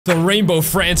The rainbow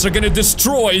friends are gonna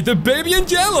destroy the baby in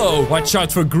yellow. Watch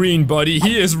out for green, buddy.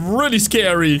 He is really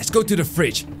scary. Let's go to the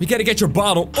fridge. We gotta get your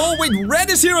bottle. Oh, wait,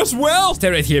 red is here as well. Stay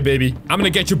right here, baby. I'm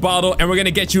gonna get your bottle and we're gonna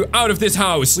get you out of this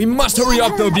house. We must hurry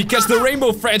up, though, because the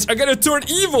rainbow friends are gonna turn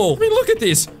evil. I mean, look at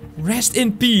this. Rest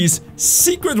in peace,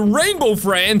 secret rainbow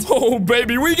friend. Oh,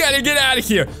 baby, we gotta get out of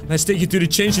here. Let's take you to the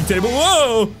changing table.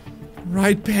 Whoa!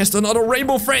 Right past another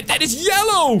rainbow friend that is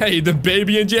yellow. Hey, the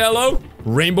baby in yellow.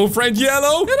 Rainbow friend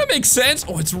yellow. Yeah, that makes sense.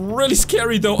 Oh, it's really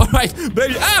scary though. All right,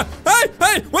 baby. Ah,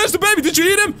 hey, where's the baby? Did you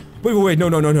eat him? Wait.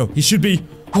 No. He should be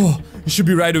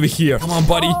right over here. Come on,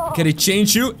 buddy. Can I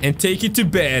change you and take you to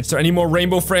bed? Is there any more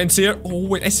rainbow friends here? Oh,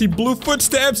 wait, I see blue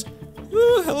footsteps.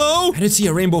 Hello? I didn't see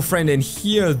a rainbow friend in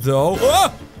here though.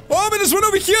 Oh, but there's one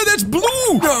over here that's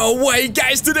blue! No way,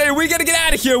 guys, today we gotta get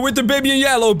out of here with the baby in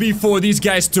yellow before these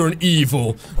guys turn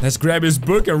evil. Let's grab his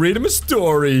book and read him a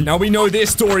story. Now, we know this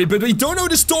story, but we don't know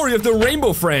the story of the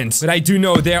rainbow friends. But I do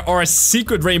know there are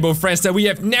secret rainbow friends that we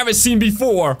have never seen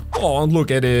before. Oh,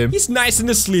 look at him. He's nice and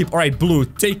asleep. All right, Blue,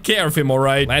 take care of him, all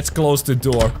right? Let's close the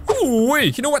door. Ooh,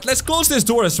 wait. You know what? Let's close this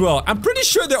door as well. I'm pretty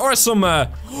sure there are some,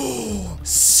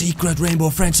 secret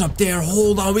rainbow friends up there.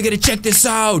 Hold on, we gotta check this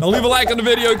out. Now, leave a like on the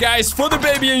video, guys, for the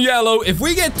baby in yellow. If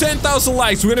we get 10,000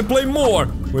 likes, we're gonna play more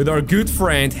with our good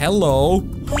friend. Hello.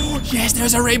 Oh, yes,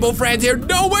 there's a rainbow friend here.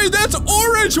 No way, that's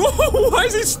Orange. Whoa, why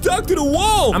is he stuck to the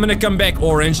wall? I'm gonna come back,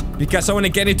 Orange, because I want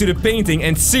to get into the painting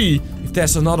and see if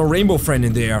there's another rainbow friend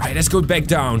in there. All right, let's go back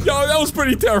down. Yo, that was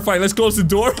pretty terrifying. Let's close the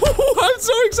door. I'm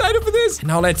so excited for this.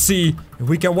 Now let's see if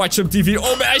we can watch some TV.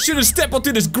 Oh, man, I should have stepped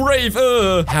onto this grave.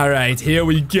 All right, here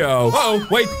we go. Oh,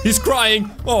 wait, he's crying.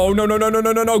 Oh,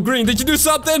 no. Green, did you do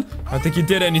something? I don't think you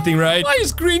did anything, right? Why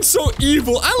is Green so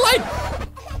evil? I like...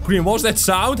 Green, what was that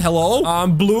sound? Hello?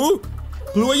 Blue?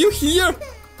 Blue, are you here?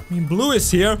 I mean, Blue is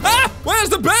here. Ah! Where's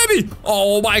the baby?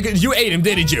 Oh my god, you ate him,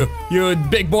 didn't you? You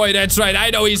big boy, that's right. I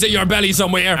know he's in your belly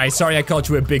somewhere. Sorry I called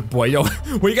you a big boy. Yo,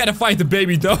 we gotta find the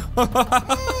baby, though.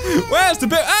 Where's the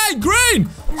baby? Hey, Green!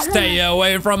 Stay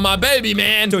away from my baby,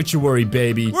 man. Don't you worry,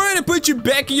 baby. We're gonna put you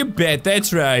back in your bed,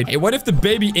 that's right. Hey, what if the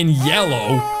baby in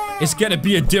yellow is gonna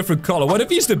be a different color? What if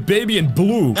he's the baby in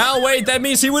blue? Oh, wait, that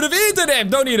means he would have eaten him.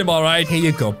 Don't eat him, all right? Here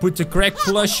you go. Put the crack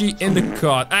plushie in the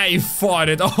cart. He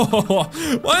farted.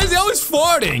 Oh, why is he always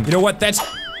farting? You know what? That's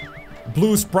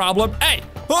Blue's problem. Hey,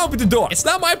 open the door. It's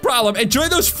not my problem. Enjoy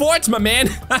those farts, my man.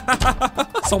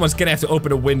 Someone's gonna have to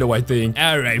open a window, I think.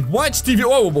 All right, watch TV.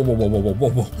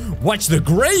 Whoa. Watch the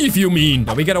grave, you mean?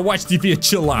 Now we gotta watch TV and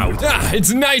chill out.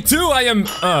 It's night too. I am,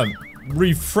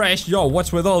 refresh. Yo,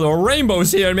 what's with all the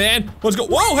rainbows here, man? Let's go.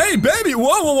 Whoa, hey, baby.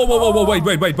 Whoa.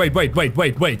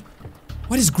 Wait.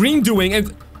 What is Green doing?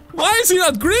 And why is he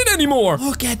not green anymore?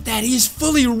 Look at that. He's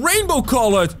fully rainbow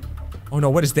colored. Oh, no.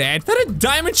 What is that? Is that a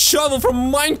diamond shovel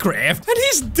from Minecraft? And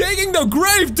he's digging the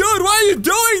grave. Dude, why are you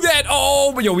doing that?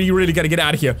 Oh, but yo, we really gotta get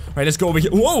out of here. All right, let's go over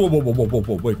here. Whoa.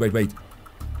 Wait.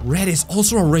 Red is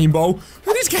also a rainbow.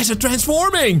 These guys are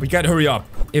transforming. We gotta hurry up.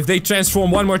 If they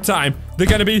transform one more time, they're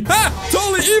gonna be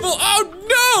totally evil.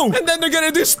 Oh no! And then they're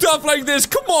gonna do stuff like this.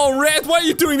 Come on, Red, why are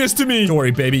you doing this to me? Don't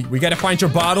worry, baby. We gotta find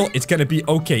your bottle. It's gonna be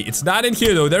okay. It's not in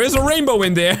here though. There is a rainbow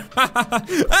in there.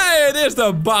 Hey, there's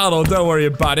the bottle. Don't worry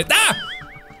about it.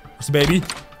 Where's the baby?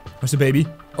 Where's the baby?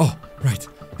 Oh, right.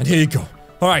 And here you go.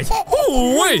 Alright.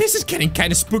 Oh, wait. This is getting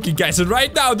kind of spooky, guys. And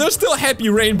right now, they're still happy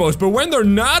rainbows. But when they're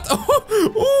not,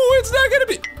 it's not gonna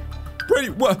be pretty.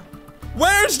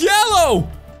 Where's yellow?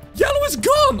 Yellow is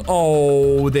gone.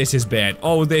 Oh, this is bad.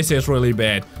 Oh, this is really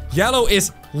bad. Yellow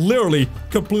is literally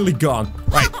completely gone.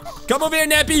 Right. Come over here,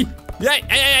 Nappy.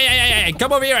 Hey,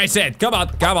 come over here, I said. Come on.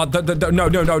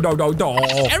 No.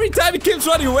 Every time he keeps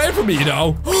running away from me, you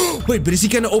know. Wait, but is he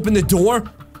gonna open the door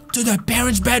to the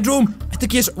parents' bedroom? I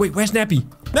think he is. Wait, where's Nappy?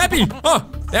 Nappy! Oh,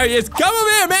 there he is. Come over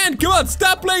here, man. Come on,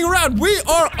 stop playing around. We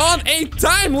are on a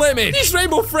time limit. These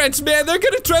rainbow friends, man, they're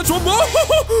gonna transform.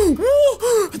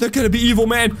 They're gonna be evil,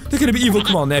 man. They're gonna be evil.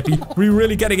 Come on, Nappy. We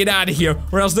really gotta get out of here,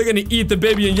 or else they're gonna eat the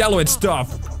baby in yellow and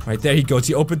stuff. Right, there he goes.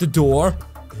 He opened the door.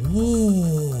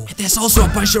 Oh, and there's also a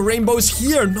bunch of rainbows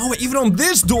here. No, even on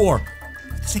this door.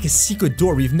 It's like a secret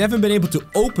door. We've never been able to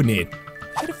open it.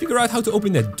 I gotta figure out how to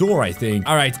open that door, I think.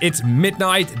 All right, it's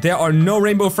midnight. There are no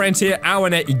rainbow friends here. I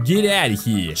wanna get out of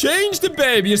here. Change the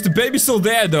baby. Is the baby still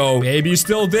there, though? Baby's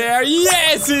still there.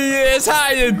 Yes, he is.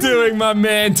 How you doing, my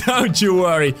man? Don't you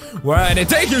worry. We're gonna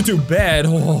take you to bed.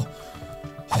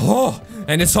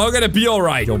 And it's all gonna be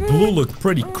alright. Yo, Blue looked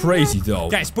pretty crazy, though.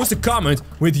 Guys, post a comment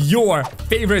with your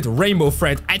favorite rainbow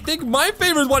friend. I think my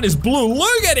favorite one is Blue.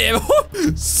 Look at him.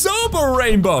 Super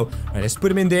rainbow. All right, let's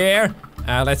put him in there.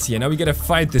 Let's see. Now we gotta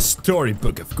find the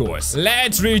storybook, of course.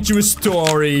 Let's read you a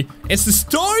story. It's the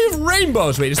story of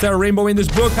rainbows. Wait, is there a rainbow in this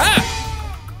book? Ah!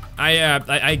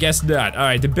 I guess not.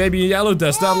 Alright, the baby in yellow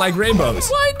does not like rainbows.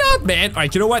 Why not, man?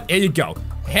 Alright, you know what? Here you go.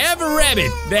 Have a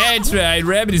rabbit. That's right.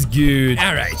 Rabbit is good.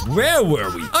 Alright, where were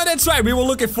we? Oh, that's right. We were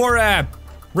looking for,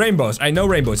 rainbows. I know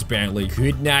rainbows, apparently.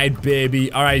 Good night,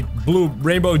 baby. Alright, blue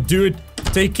rainbow dude.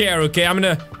 Take care, okay? I'm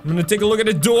gonna take a look at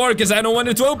the door because I don't want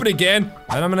it to open again.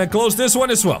 And I'm gonna close this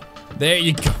one as well. There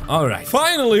you go. Alright.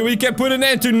 Finally, we can put an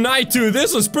end to night 2.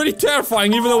 This was pretty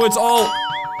terrifying, even though it's all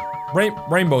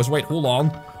rainbows. Wait, hold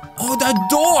on. Oh, the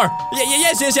door!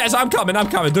 Yes, I'm coming.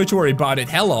 Don't you worry about it.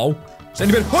 Hello. Is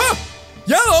anybody— ah!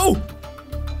 Yellow!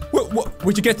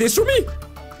 Would you get this from me?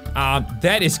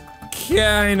 That is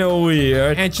kinda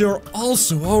weird. And you're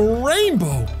also a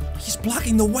rainbow. He's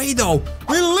blocking the way, though.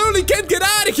 We literally can't get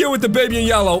out of here with the baby in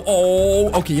yellow.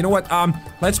 Oh, okay, you know what?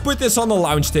 Let's put this on the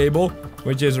lounge table,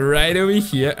 which is right over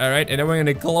here. All right, and then we're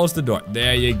gonna close the door.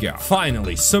 There you go.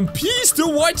 Finally, some peace to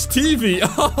watch TV.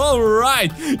 All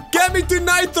right, get me to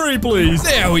night 3, please.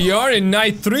 There we are in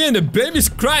night 3, and the baby's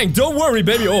crying. Don't worry,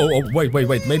 baby. Oh, wait.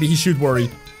 Maybe he should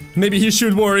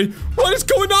worry. What is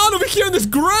going on over here in this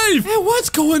grave? Hey, what's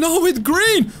going on with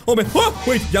green? Oh, man. Oh,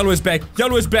 wait. Yellow is back.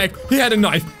 He had a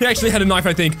knife. He actually had a knife,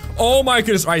 I think. Oh, my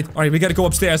goodness. All right. We gotta go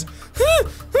upstairs.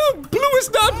 Blue is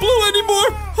not blue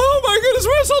anymore. Oh, my goodness.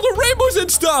 Where's all the rainbows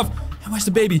and stuff? And where's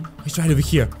the baby? Oh, he's right over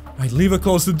here. All right, leave her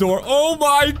close the door. Oh,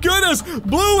 my goodness.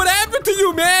 Blue, what happened to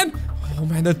you, man? Oh,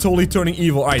 man, they're totally turning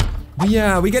evil. All right.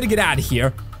 We gotta get out of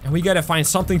here. And we gotta find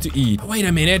something to eat. But wait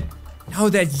a minute. Now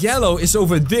that yellow is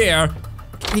over there,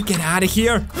 can we get out of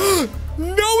here?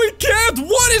 No, we can't!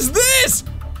 What is this?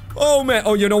 Oh, man.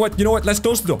 Oh, you know what? Let's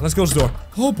close the door.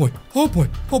 Oh,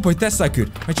 boy. That's not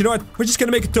good. Right, you know what? We're just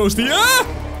gonna make it toasty. Ah!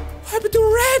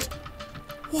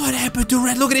 What happened to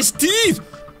Red? Look at his teeth.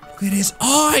 Look at his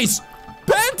eyes.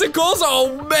 Pentacles?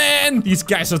 Oh, man. These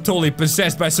guys are totally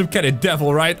possessed by some kind of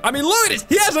devil, right? I mean, look at this.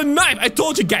 He has a knife. I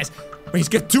told you guys. Wait, he's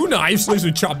got 2 knives. Please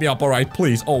don't chop me up, alright,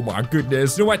 please. Oh my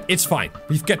goodness. You know what? It's fine.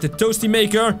 We've got the toasty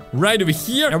maker right over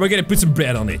here. And we're gonna put some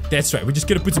bread on it. That's right. We're just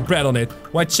gonna put some bread on it.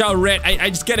 Watch out, Red. I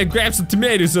just gotta grab some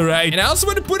tomatoes, alright? And I also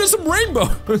want to put in some rainbow.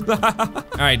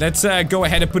 Alright, let's go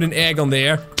ahead and put an egg on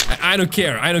there. I don't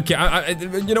care.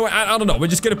 You know what? I don't know. We're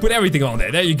just gonna put everything on there.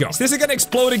 There you go. Is this gonna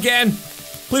explode again?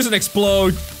 Please don't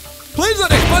explode. Please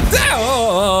don't explode down!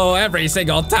 Oh, every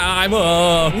single time.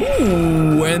 Oh.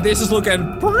 Ooh, and this is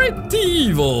looking pretty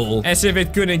evil. As if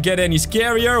it couldn't get any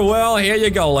scarier. Well, here you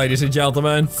go, ladies and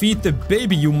gentlemen. Feed the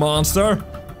baby, you monster.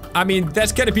 I mean,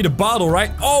 that's gotta be the bottle,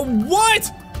 right? Oh, what?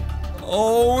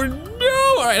 Oh,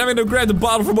 no. All right, I'm gonna grab the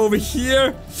bottle from over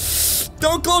here.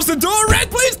 Don't close the door, Red,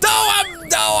 please.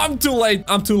 No, I'm too late.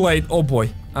 Oh, boy.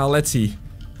 Let's see.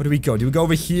 Where do we go? Do we go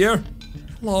over here?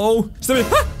 Hello? Is there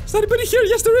anybody here?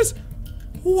 Yes, there is.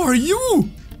 Who are you?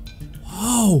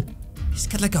 Whoa. He's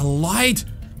got like a light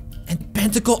and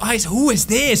pentacle eyes. Who is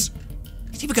this?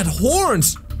 He's even got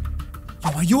horns.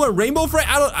 Yo, are you a rainbow friend?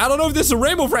 I don't know if this is a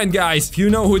rainbow friend, guys. If you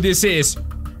know who this is,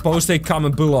 post a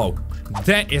comment below.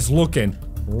 That is looking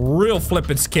real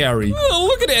flippin' scary. Oh,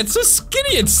 look at that. So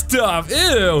skinny and stuff.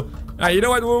 Ew. Alright, you know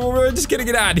what? We're just gonna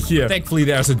get out of here. Thankfully,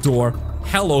 there's a door.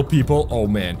 Hello, people. Oh,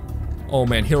 man. Oh,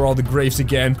 man. Here are all the graves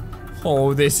again.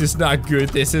 Oh, this is not good.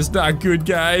 This is not good,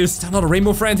 guys. Is there not a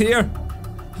rainbow friend here?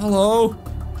 Hello?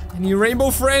 Any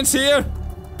rainbow friends here?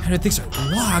 I don't think so.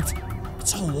 Locked.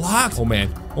 It's all locked. Oh,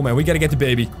 man. Oh, man. We gotta get the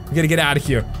baby. We gotta get out of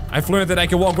here. I've learned that I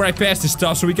can walk right past this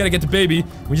stuff, so we gotta get the baby.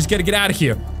 We just gotta get out of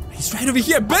here. He's right over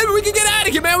here. Baby, we can get out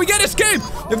of here, man. We gotta escape.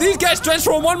 If these guys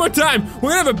transform one more time, we're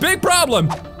gonna have a big problem.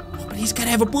 Oh, but he's gotta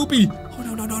have a poopy.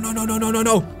 Oh,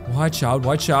 no. Watch out.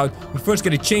 We first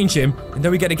gotta change him, and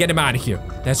then we gotta get him out of here.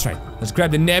 That's right. Let's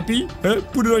grab the nappy.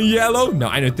 Put it on yellow. No,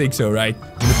 I don't think so, right?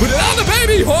 I'm gonna put it on the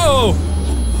baby. Oh,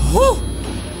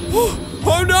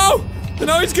 no.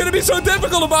 No, it's gonna be so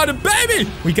difficult about it, baby!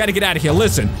 We gotta get out of here.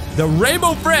 Listen, the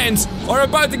rainbow friends are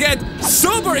about to get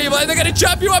super evil and they're gonna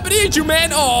chop you up and eat you,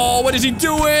 man! Oh, what is he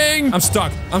doing? I'm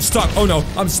stuck. Oh, no.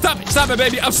 Stop it,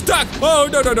 baby. I'm stuck. Oh,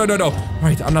 no.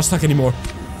 Alright, I'm not stuck anymore.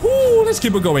 Woo, let's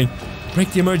keep it going.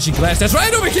 Break the emergency glass. That's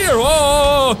right over here.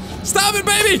 Oh, stop it,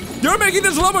 baby. You're making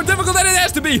this a lot more difficult than it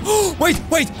has to be. Wait.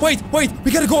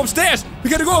 We gotta go upstairs.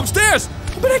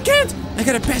 But I can't. I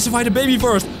gotta pacify the baby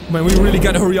first. Man, we really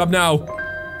gotta hurry up now.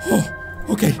 Oh,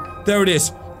 okay. There it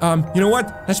is. You know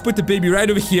what? Let's put the baby right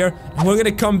over here, and we're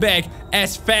gonna come back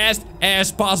as fast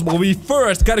as possible. We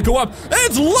first gotta go up.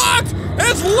 It's locked!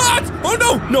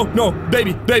 Oh, no,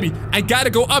 baby. I gotta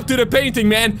go up to the painting,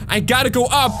 man. I gotta go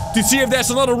up to see if there's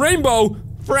another rainbow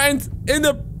friend in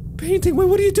the painting. Wait,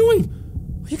 what are you doing?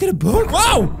 you get a book?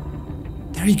 Whoa!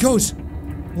 There he goes.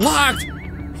 Locked.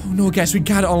 Oh no, guys, we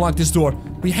gotta unlock this door.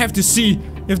 We have to see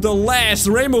if the last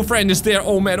rainbow friend is there.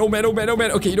 Oh man, oh man, oh man, oh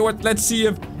man. Okay, you know what? Let's see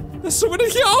if there's someone in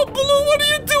here. Oh, Blue, what are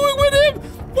you doing with him?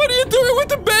 What are you doing with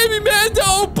the baby, man?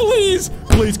 Oh, please.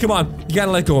 Please, come on. You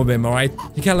gotta let go of him, alright?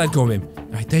 You gotta let go of him.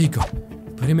 Alright, there you go.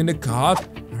 Put him in the car.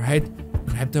 Alright.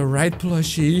 Grab the right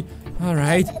plushie.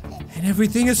 Alright. And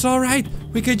everything is alright.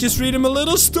 We could just read him a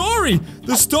little story.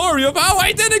 The story of how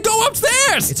I didn't go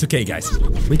upstairs. It's okay, guys.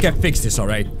 We can fix this,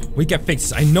 alright? We can fix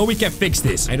this. I know we can fix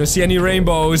this. I don't see any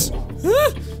rainbows. I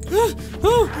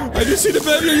just see the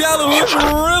baby in yellow. He's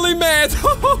really mad.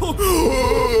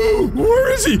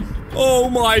 Where is he? Oh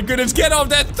my goodness. Get off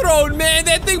that throne, man.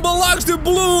 That thing belongs to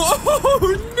Blue.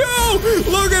 Oh no.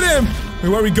 Look at him. Wait,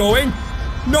 where are we going?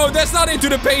 No, that's not into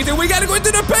the painting. We gotta go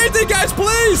into the painting, guys,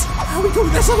 please. How are we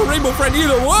going? That's not a rainbow friend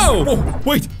either. Whoa. Whoa.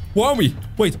 Wait. Where are we?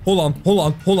 Wait. Hold on. Hold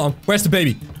on. Hold on. Where's the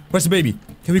baby? Where's the baby?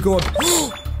 Can we go up?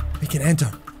 We can enter.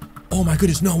 Oh my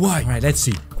goodness. No way. All right, let's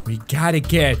see. We gotta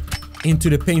get into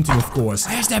the painting, of course.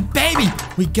 Where's that baby?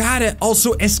 We gotta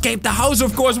also escape the house,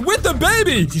 of course, with the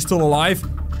baby. Is he still alive?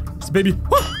 Is the baby?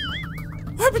 What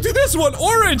happened to this one?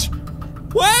 Orange.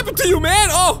 What happened to you, man?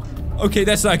 Oh. Okay,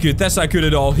 that's not good. That's not good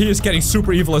at all. He is getting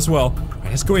super evil as well. All right,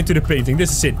 let's go into the painting.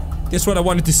 This is it. This is what I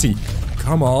wanted to see.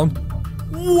 Come on.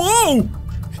 Whoa!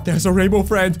 There's a rainbow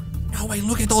friend. No way,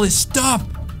 look at all this stuff.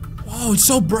 Whoa, it's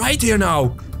so bright here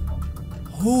now.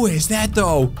 Who is that,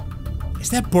 though?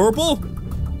 Is that purple?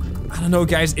 I don't know,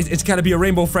 guys. It's gotta be a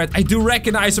rainbow friend. I do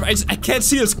recognize him. I can't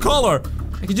see his color.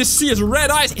 I can just see his red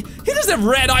eyes. He doesn't have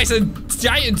red eyes and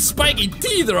giant spiky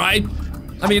teeth, right?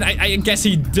 I mean, I guess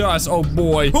he does. Oh,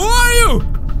 boy. Who are you?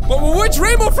 Which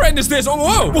rainbow friend is this? Oh,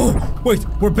 whoa. Whoa. Wait,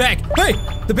 we're back. Hey,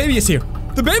 the baby is here.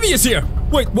 The baby is here.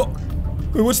 Wait, what?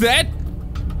 Wait, what's that?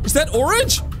 Is that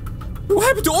orange? What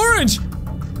happened to orange?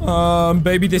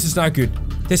 Baby, this is not good.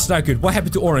 This is not good. What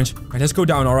happened to orange? All right, let's go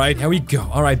down, all right? Here we go.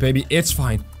 All right, baby, it's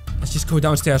fine. Let's just go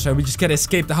downstairs, right? We just gotta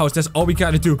escape the house. That's all we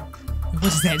gotta do. What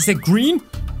is that? Is that green?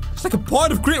 It's like a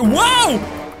part of green. Wow!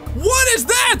 What is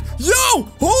that? Yo!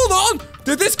 Hold on!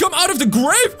 Did this come out of the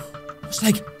grave? It's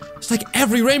like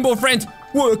every rainbow friend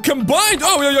combined.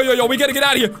 Oh, yo, we gotta get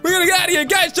out of here. We gotta get out of here.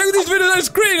 Guys, check these videos on the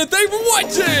screen and thanks for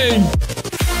watching.